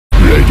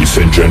Ladies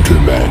and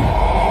gentlemen,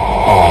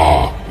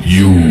 are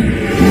you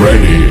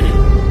ready?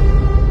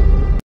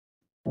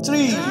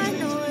 3,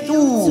 2,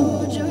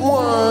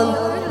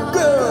 1,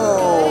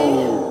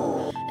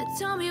 go!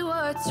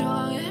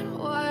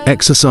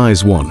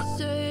 Exercise 1.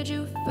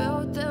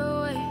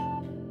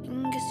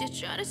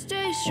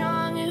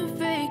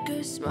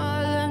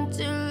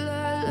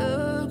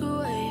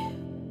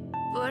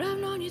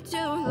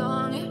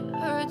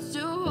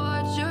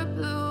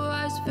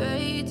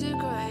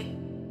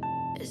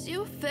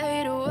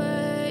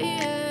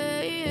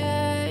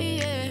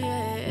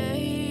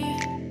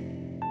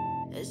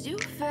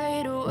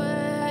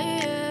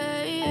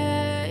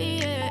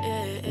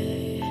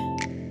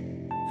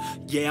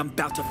 Yeah, I'm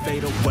about to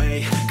fade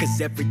away,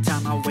 cause every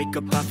time I wake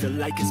up I feel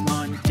like it's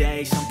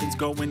Monday. Something's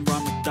going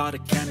wrong with all the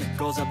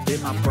chemicals up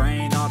in my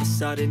brain. All of a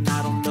sudden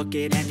I don't look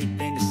at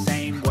anything the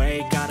same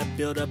way. Gotta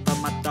build up of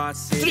my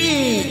thoughts.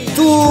 3,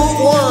 2,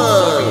 1.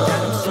 Sorry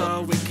that I'm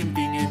so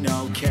inconvenient,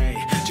 okay.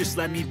 Just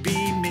let me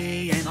be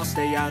me and I'll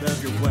stay out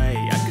of your way.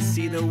 I can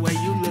see the way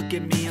you look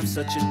at me, I'm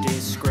such a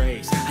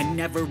disgrace. I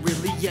never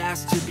really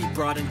asked to be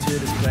brought into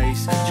this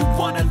place. You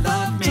wanna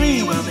love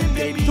me? Well then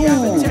baby,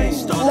 have a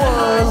taste. All the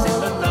highs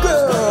and the lows,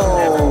 but it'll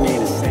never be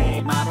the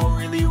same. I don't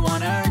really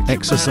wanna hurt you,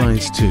 Exercise but I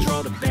can't 2.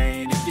 control the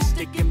pain. If you're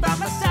sticking by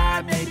my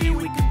side, maybe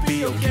we could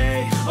be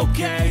okay.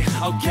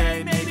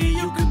 Okay, maybe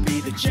you could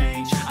be the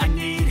change I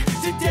need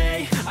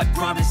today. I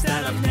promise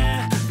that I've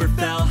never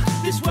felt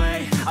this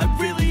way. I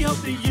really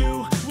hope that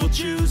you will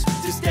choose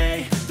to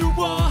stay through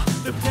all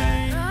the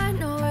pain. I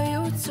know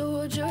you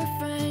told your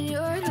friend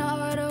you're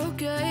not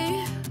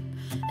okay,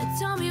 and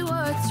tell me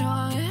what's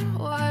wrong and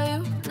why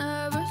you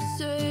never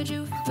said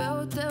you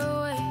felt that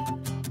way.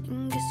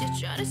 Guess you're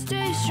trying to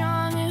stay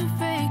strong and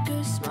fake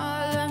a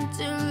smile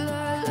until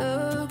I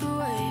look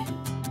away.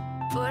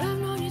 But I've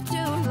known you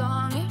too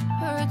long, it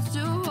hurts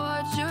to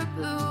watch your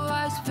blue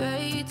eyes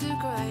fade to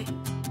gray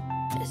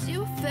as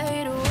you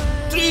fade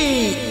away.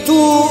 3, 2,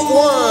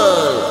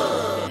 1.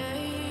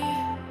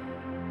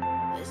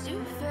 As you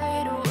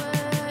fade away.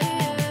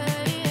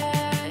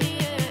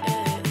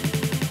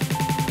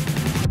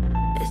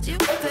 As you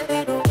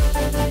fade away.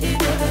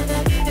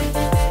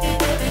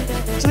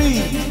 3,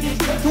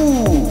 2,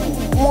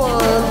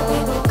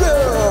 1, go!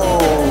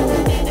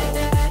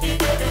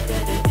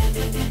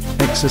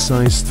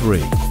 Exercise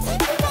 3.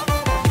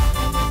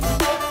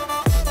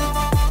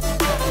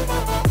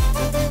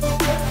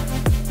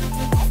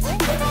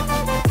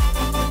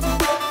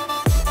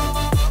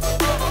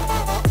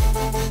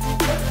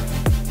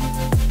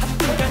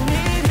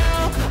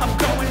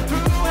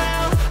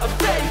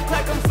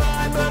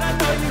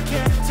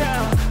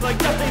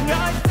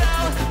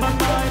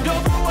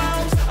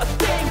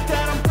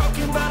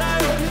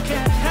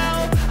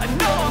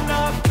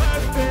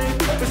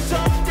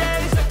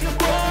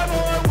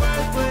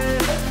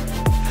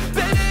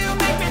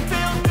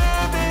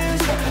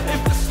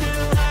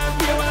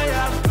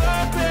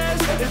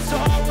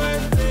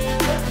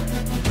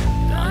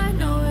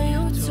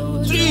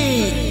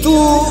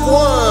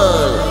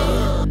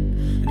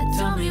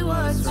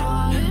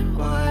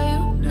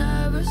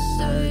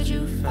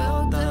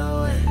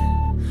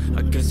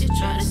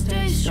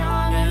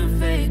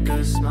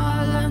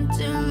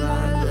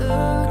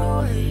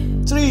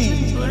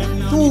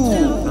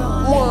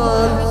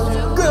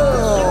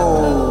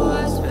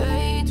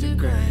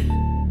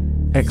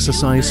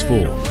 Exercise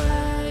 4.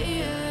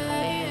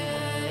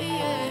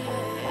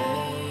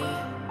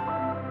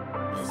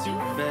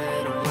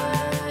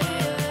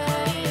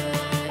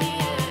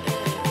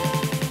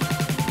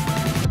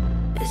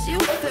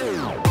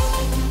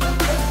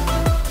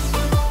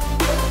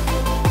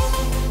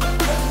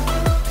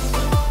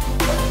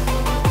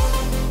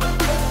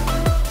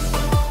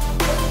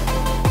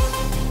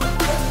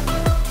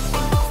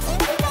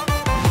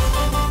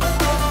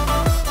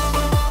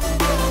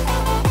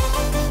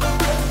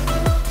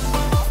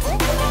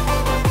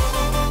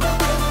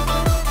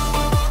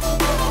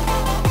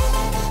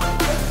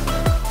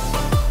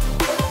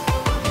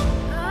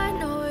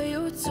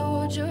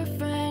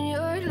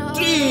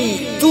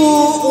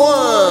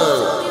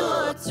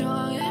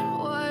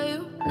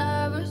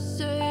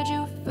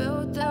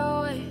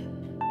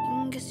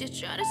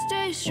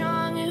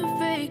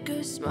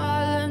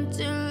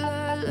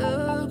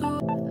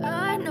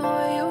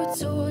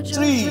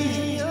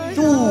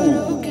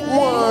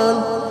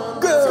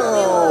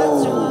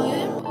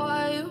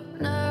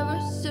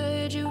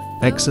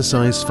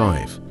 Exercise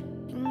 5.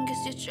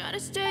 Guess you're trying to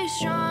stay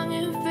strong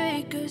and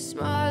fake a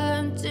smile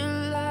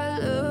until I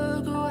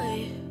look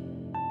away.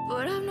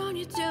 But I've known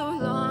you too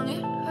long,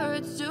 it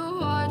hurts to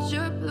watch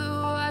your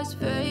blue eyes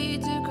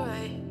fade to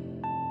gray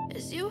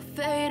as you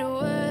fade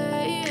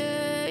away.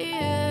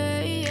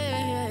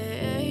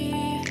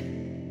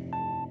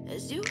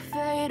 As you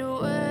fade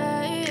away.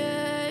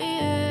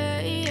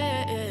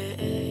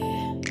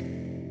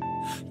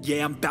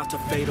 Yeah, I'm about to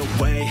fade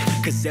away,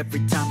 cause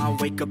every time I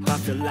wake up I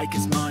feel like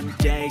it's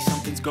Monday.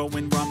 Something's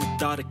going wrong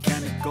with all the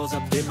chemicals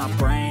up in my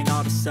brain. All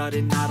of a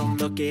sudden I don't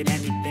look at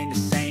anything the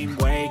same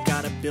way.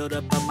 Gotta build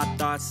up of my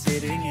thoughts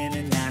sitting in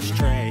an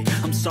ashtray.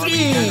 I'm sorry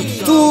that I'm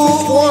so